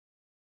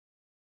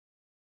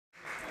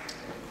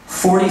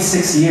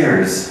46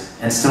 years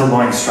and still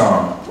going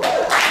strong.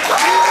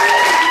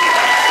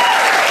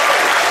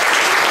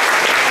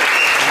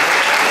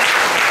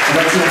 I'd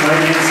like to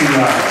invite you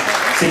to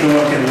take a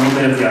look at a little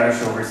bit of the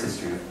Irish Rovers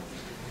history.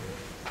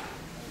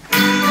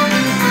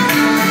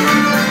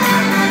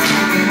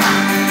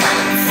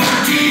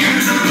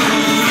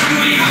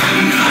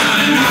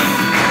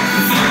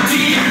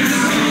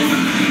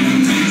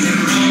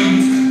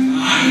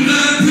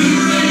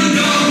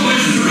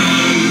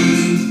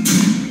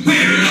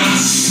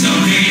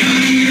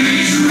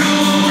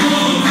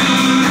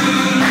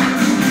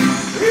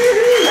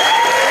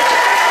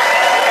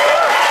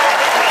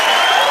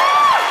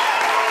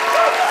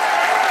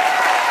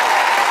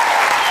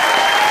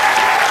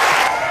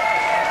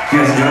 You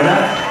guys enjoy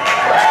that?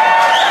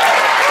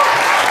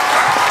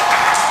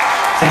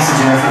 Thanks to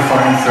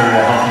JJFahrni for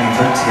helping me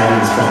put together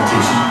this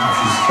presentation.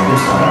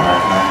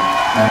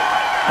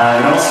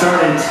 It all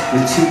started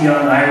with two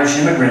young Irish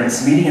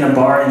immigrants meeting in a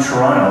bar in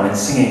Toronto and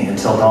singing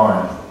until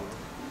dawn.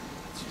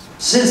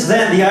 Since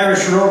then, the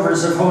Irish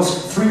Rovers have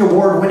hosted 3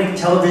 award-winning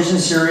television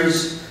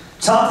series,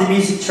 topped the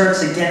music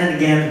charts again and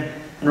again,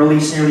 and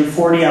released nearly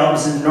 40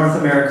 albums in North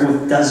America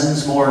with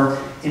dozens more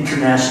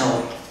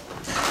internationally.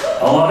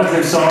 A lot of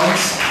their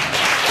songs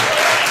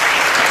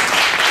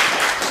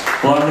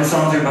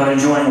are about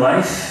enjoying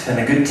life and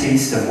a good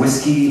taste of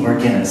whiskey or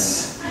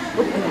Guinness,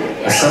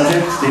 a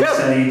subject they've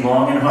studied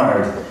long and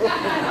hard.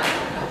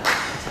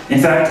 In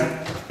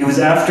fact, it was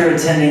after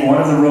attending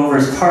one of the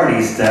Rovers'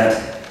 parties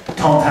that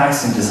Tom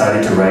Paxton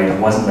decided to write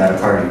Wasn't That a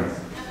Party?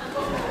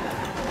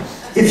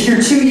 If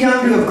you're too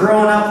young to have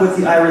grown up with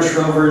the Irish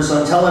Rovers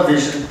on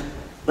television,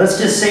 let's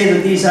just say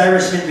that these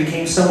Irishmen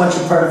became so much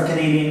a part of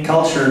Canadian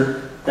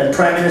culture that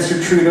Prime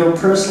Minister Trudeau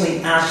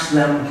personally asked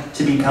them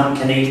to become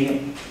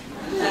Canadian.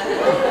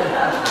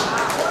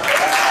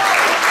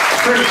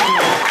 Pretty cool.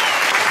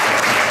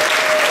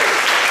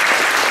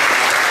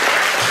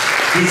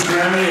 These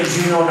Grammy and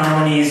Juno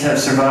nominees have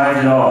survived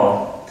it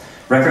all.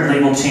 Record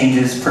label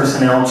changes,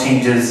 personnel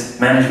changes,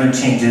 management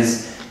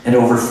changes, and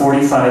over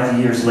 45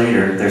 years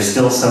later, they're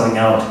still selling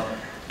out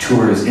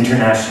tours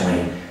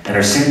internationally and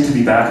are soon to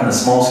be back on the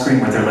small screen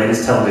with their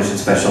latest television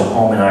special,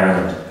 Home in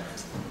Ireland.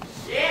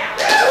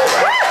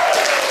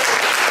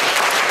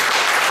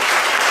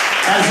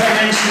 As I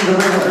mentioned a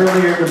little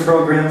earlier in the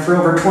program, for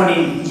over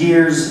 20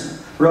 years,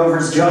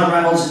 Rovers John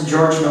Reynolds and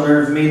George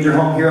Millar have made their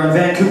home here on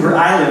Vancouver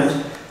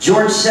Island.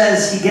 George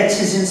says he gets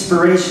his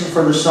inspiration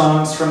for the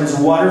songs from his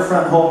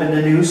waterfront home in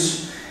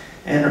Nanuce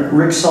and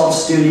Rick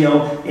Salt's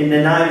studio in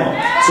Nanaimo.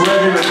 So where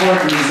they record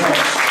the results.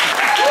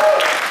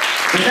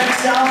 The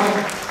next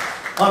album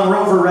on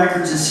Rover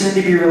Records is soon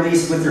to be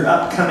released with their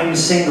upcoming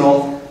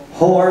single,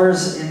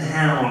 Whores and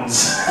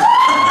Hounds.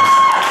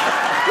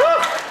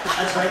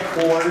 That's right,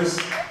 Whores.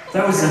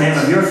 That was the name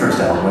of your first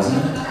album, wasn't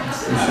it?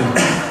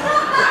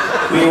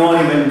 We won't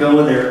even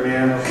go there,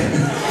 man.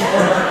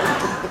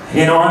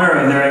 In honor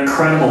of their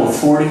incredible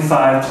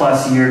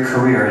 45-plus year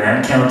career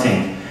and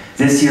counting,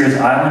 this year's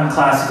Island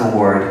Classic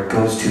Award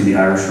goes to the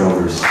Irish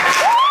Rovers.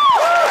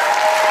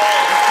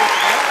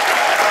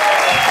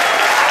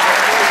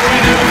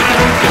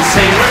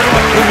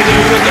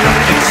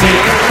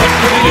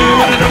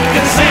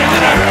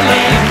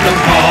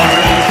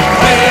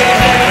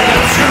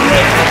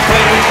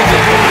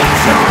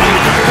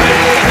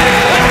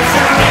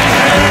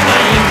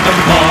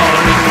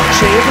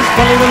 Shave his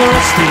body with a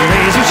rusty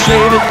razor,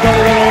 shave his body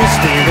with a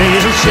rusty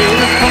razor,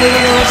 shave his body with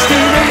a rusty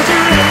razor,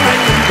 and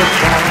ring the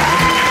bell.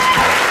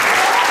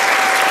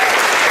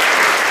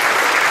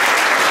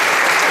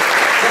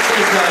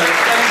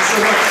 Thank you so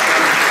much.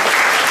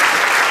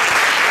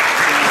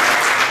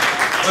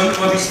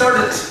 When we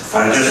started,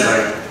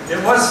 it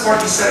was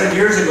 47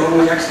 years ago when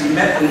we actually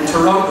met in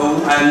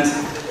Toronto, and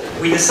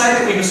we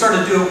decided we would sort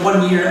of do it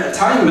 1 year at a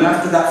time, and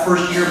after that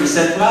first year we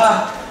said,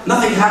 well,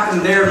 nothing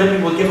happened there,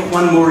 maybe we'll give it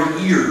 1 more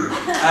year.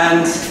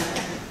 And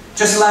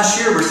just last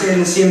year we're saying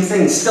the same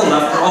thing still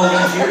after all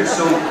these years.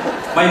 So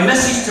my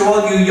message to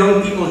all you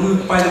young people who,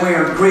 by the way,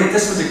 are great,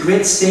 this was a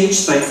great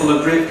stage tonight full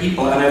of great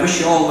people, and I wish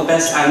you all the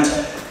best. And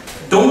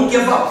don't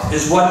give up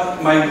is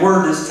what my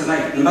word is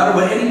tonight. No matter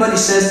what anybody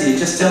says to you,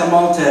 just tell them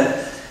all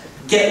to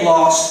get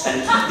lost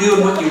and keep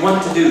doing what you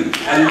want to do,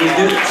 and you'll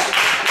do it.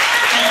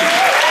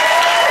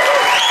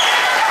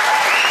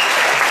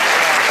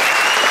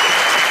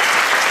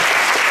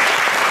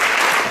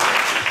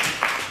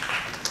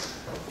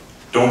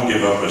 Don't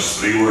give up is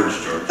 3 words,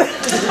 George.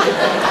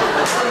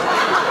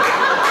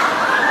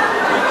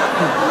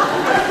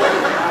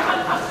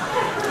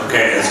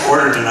 Okay, it's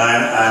 8:45,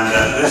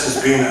 and this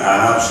has been an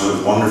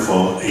absolute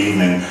wonderful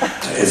evening.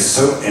 It's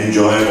so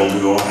enjoyable to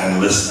go and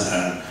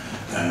listen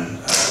and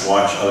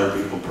watch other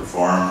people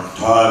perform.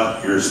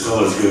 Todd, you're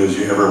still as good as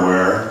you ever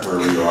were,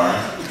 wherever you are.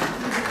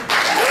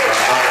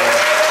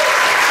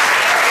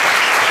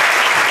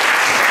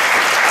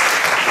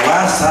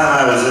 Last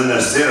time I was in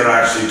this theatre,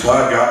 actually,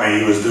 Todd got me.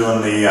 He was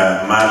doing the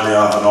Madly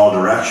Off in All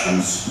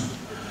Directions,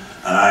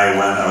 and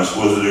I was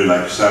supposed to do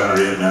like 7 or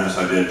 8 minutes.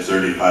 I did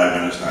 35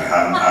 minutes, and I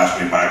haven't asked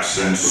me back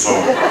since. So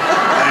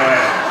anyway,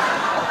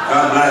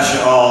 God bless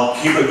you all.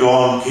 Keep it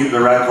going. Keep the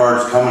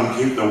records coming.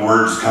 Keep the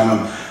words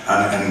coming.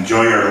 And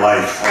enjoy your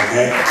life,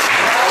 okay?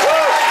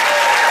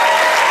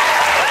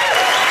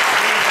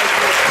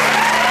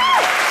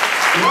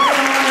 What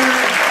an honor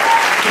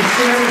to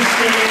share the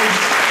stage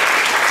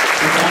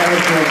with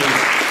Irish Rovers.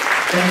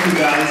 Thank you,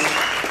 guys.